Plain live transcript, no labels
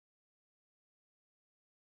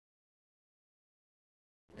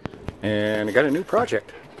and I got a new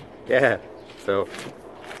project. Yeah, so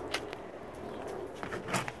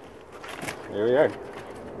there we are.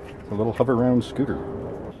 It's a little Hoveround scooter.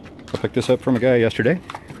 I picked this up from a guy yesterday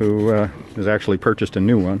who has actually purchased a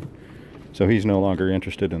new one. So he's no longer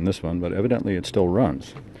interested in this one, but evidently it still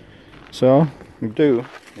runs. So what we do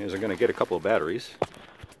is I'm going to get a couple of batteries.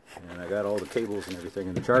 And I got all the cables and everything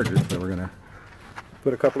in the charger, so we're going to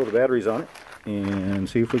put a couple of the batteries on it and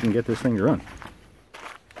see if we can get this thing to run.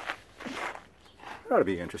 That ought to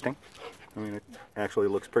be interesting. I mean, it actually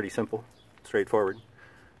looks pretty simple, straightforward.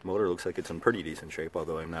 The motor looks like it's in pretty decent shape,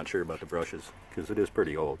 although I'm not sure about the brushes, because it is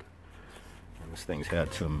pretty old. And this thing's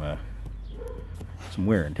had some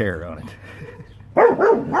wear and tear on it.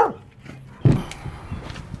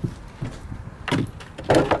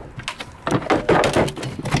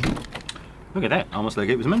 Look at that, almost like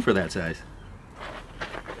it was meant for that size.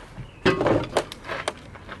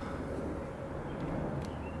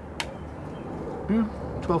 Yeah,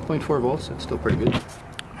 12.4 volts, that's still pretty good.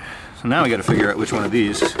 So now we got to figure out which one of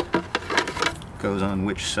these goes on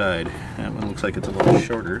which side. That one looks like it's a little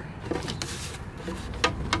shorter.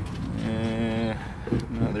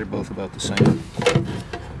 No, they're both about the same.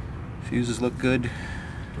 Fuses look good.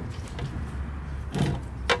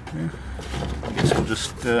 Yeah, I guess we'll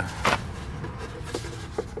just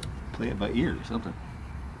play it by ear or something.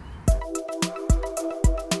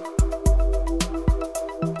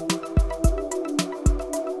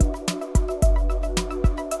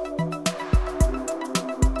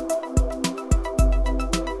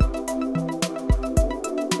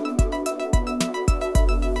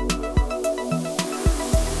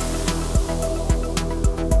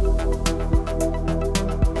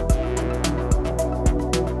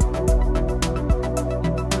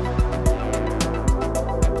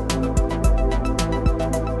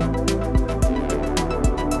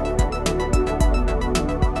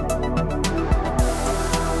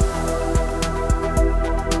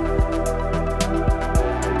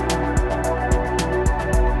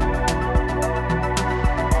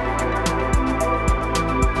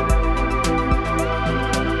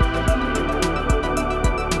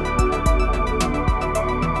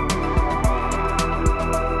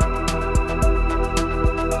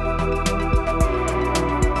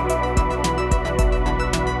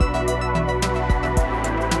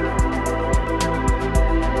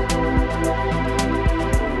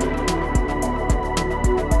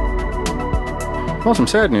 Well, some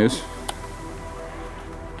sad news.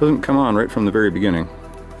 Doesn't come on right from the very beginning.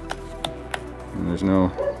 And there's no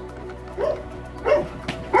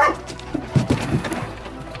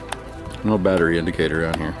battery indicator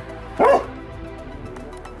on here.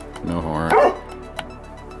 No horn.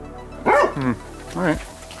 Alright.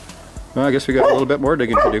 Well, I guess we got a little bit more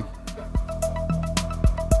digging to do.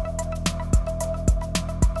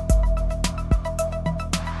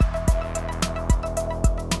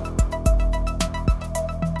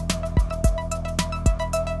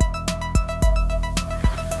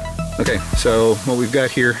 Okay, so what we've got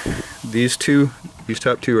here, these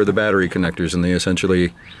top two are the battery connectors, and they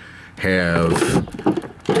essentially have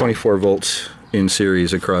 24 volts in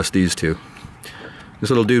series across these two. This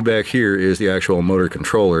little dude back here is the actual motor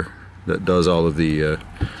controller that does all of the,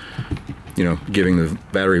 you know, giving the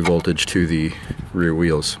battery voltage to the rear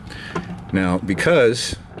wheels. Now,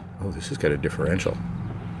 because, oh, this has got a differential.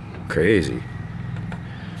 Crazy.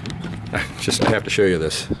 I have to show you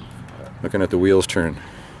this. Looking at the wheels turn.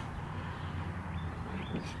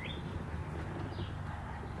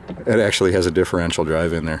 It actually has a differential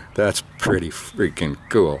drive in there. That's pretty freaking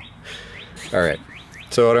cool. Alright,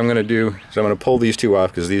 so what I'm going to do is I'm going to pull these two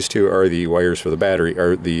off, because these two are the wires for the battery,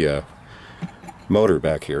 or the motor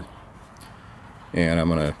back here. And I'm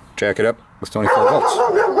going to jack it up with 24 volts.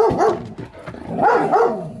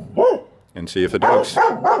 And see if the dogs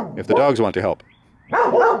want to help.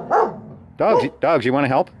 Dogs, you want to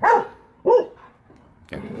help?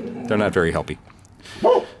 Yeah, they're not very helpy.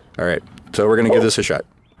 Alright, so we're going to give this a shot.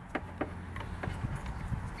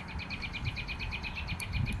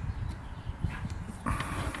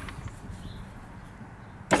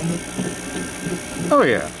 Oh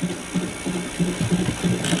yeah.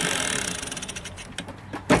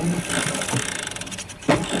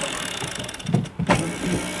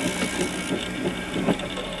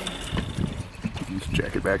 Let's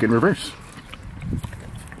jack it back in reverse.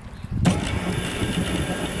 I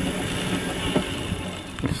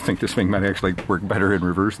just think this thing might actually work better in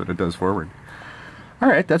reverse than it does forward.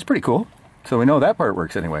 Alright, that's pretty cool. So we know that part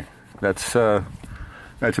works anyway. That's a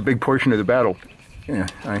big portion of the battle. Yeah,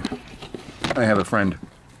 I have a friend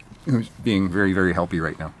who's being very, very helpy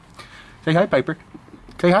right now. Say hi, Piper.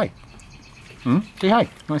 Say hi. Say hi. You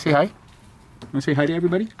want to say hi? You want to say hi to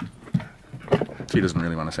everybody? She doesn't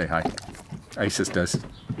really want to say hi. Isis does.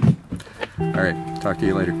 All right, talk to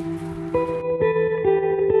you later.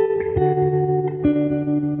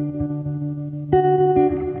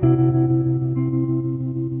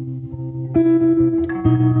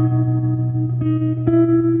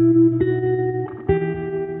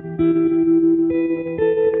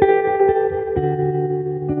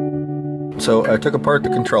 So I took apart the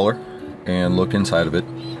controller and looked inside of it,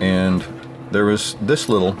 and there was this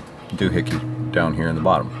little doohickey down here in the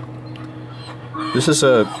bottom. This is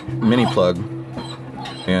a mini plug,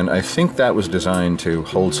 and I think that was designed to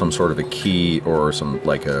hold some sort of a key or some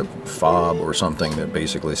like a fob or something that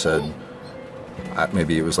basically said,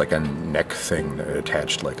 maybe it was like a neck thing that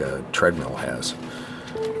attached like a treadmill has.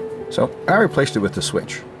 So I replaced it with the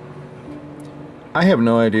switch. I have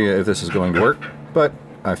no idea if this is going to work, but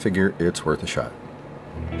I figure it's worth a shot.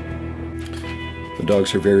 The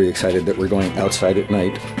dogs are very excited that we're going outside at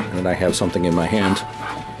night and I have something in my hand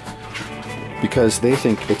because they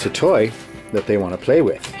think it's a toy that they want to play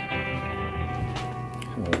with.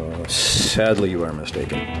 Sadly, you are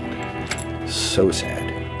mistaken. So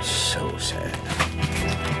sad. So sad.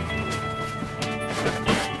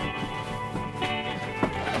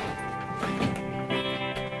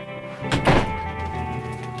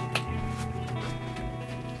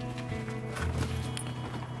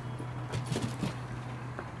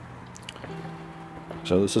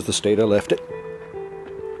 So this is the state I left it.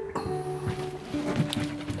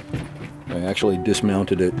 I actually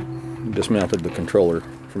dismounted the controller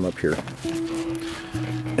from up here.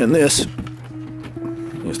 And this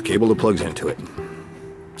is the cable that plugs into it.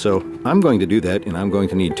 So I'm going to do that, and I'm going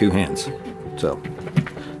to need 2 hands. So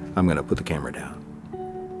I'm going to put the camera down.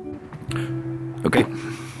 Okay,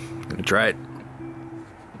 I'm going to try it.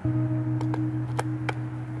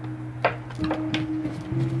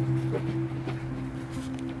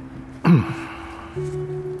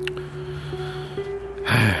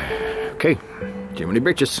 Okay, Jiminy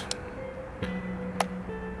Britches.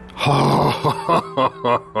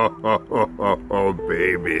 Oh,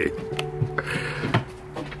 baby.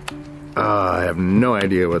 I have no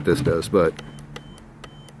idea what this does, but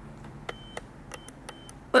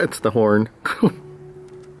that's the horn.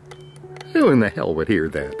 Who in the hell would hear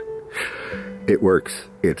that? It works.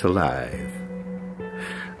 It's alive.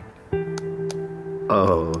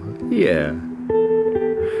 Oh, yeah.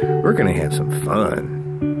 We're gonna have some fun.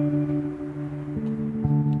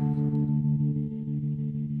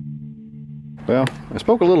 Well, I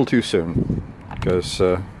spoke a little too soon, because,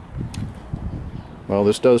 well,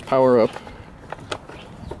 this does power up.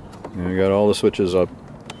 And I got all the switches up.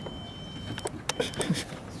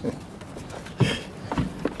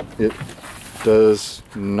 It does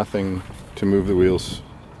nothing to move the wheels.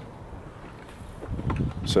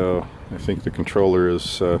 So, I think the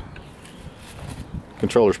controller's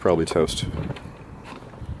probably toast.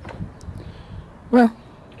 Well,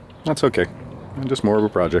 that's okay. Just more of a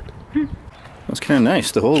project. That's kind of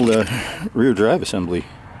nice. The whole rear drive assembly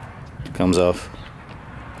comes off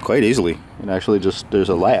quite easily. It actually just, there's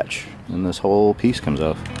a latch and this whole piece comes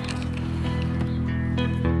off.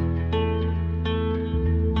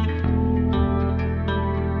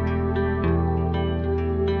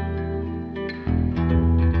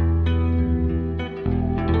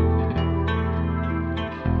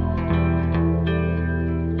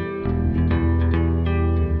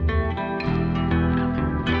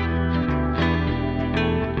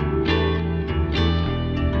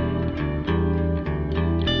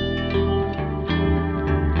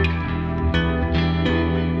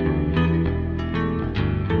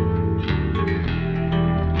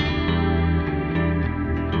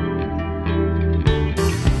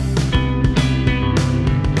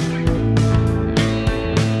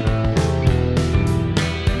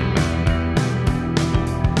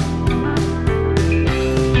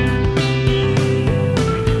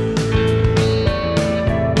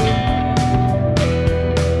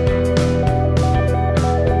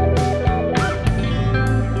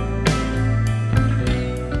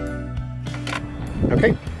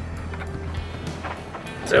 Okay,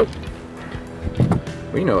 so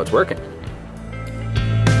we know it's working.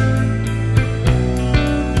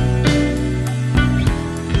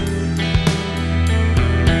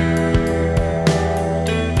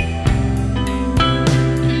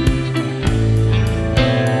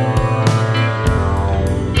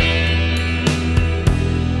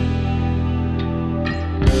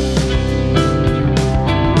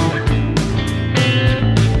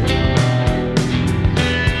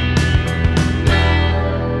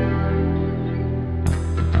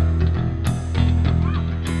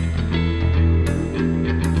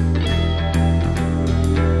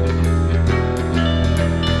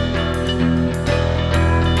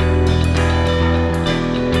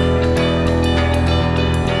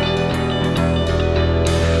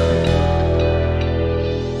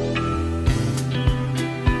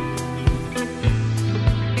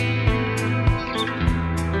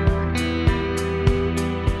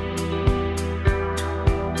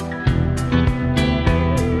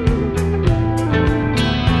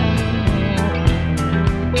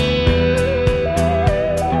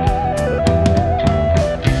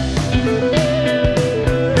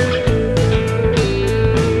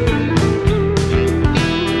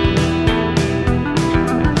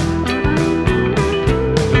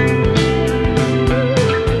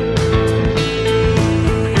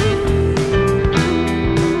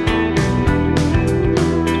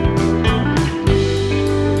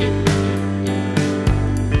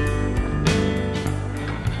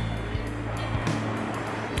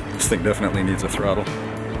 thing definitely needs a throttle.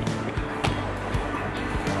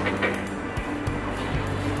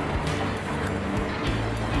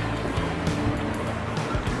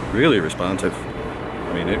 Really responsive.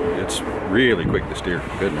 I mean, it's really quick to steer,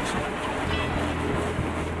 goodness.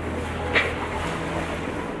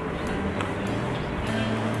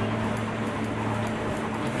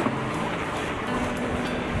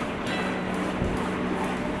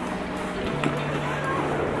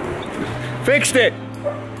 Fixed it!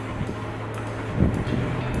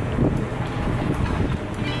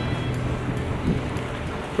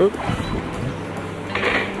 Oop.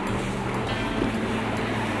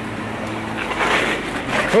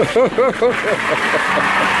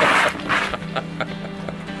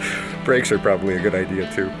 Brakes are probably a good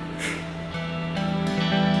idea too.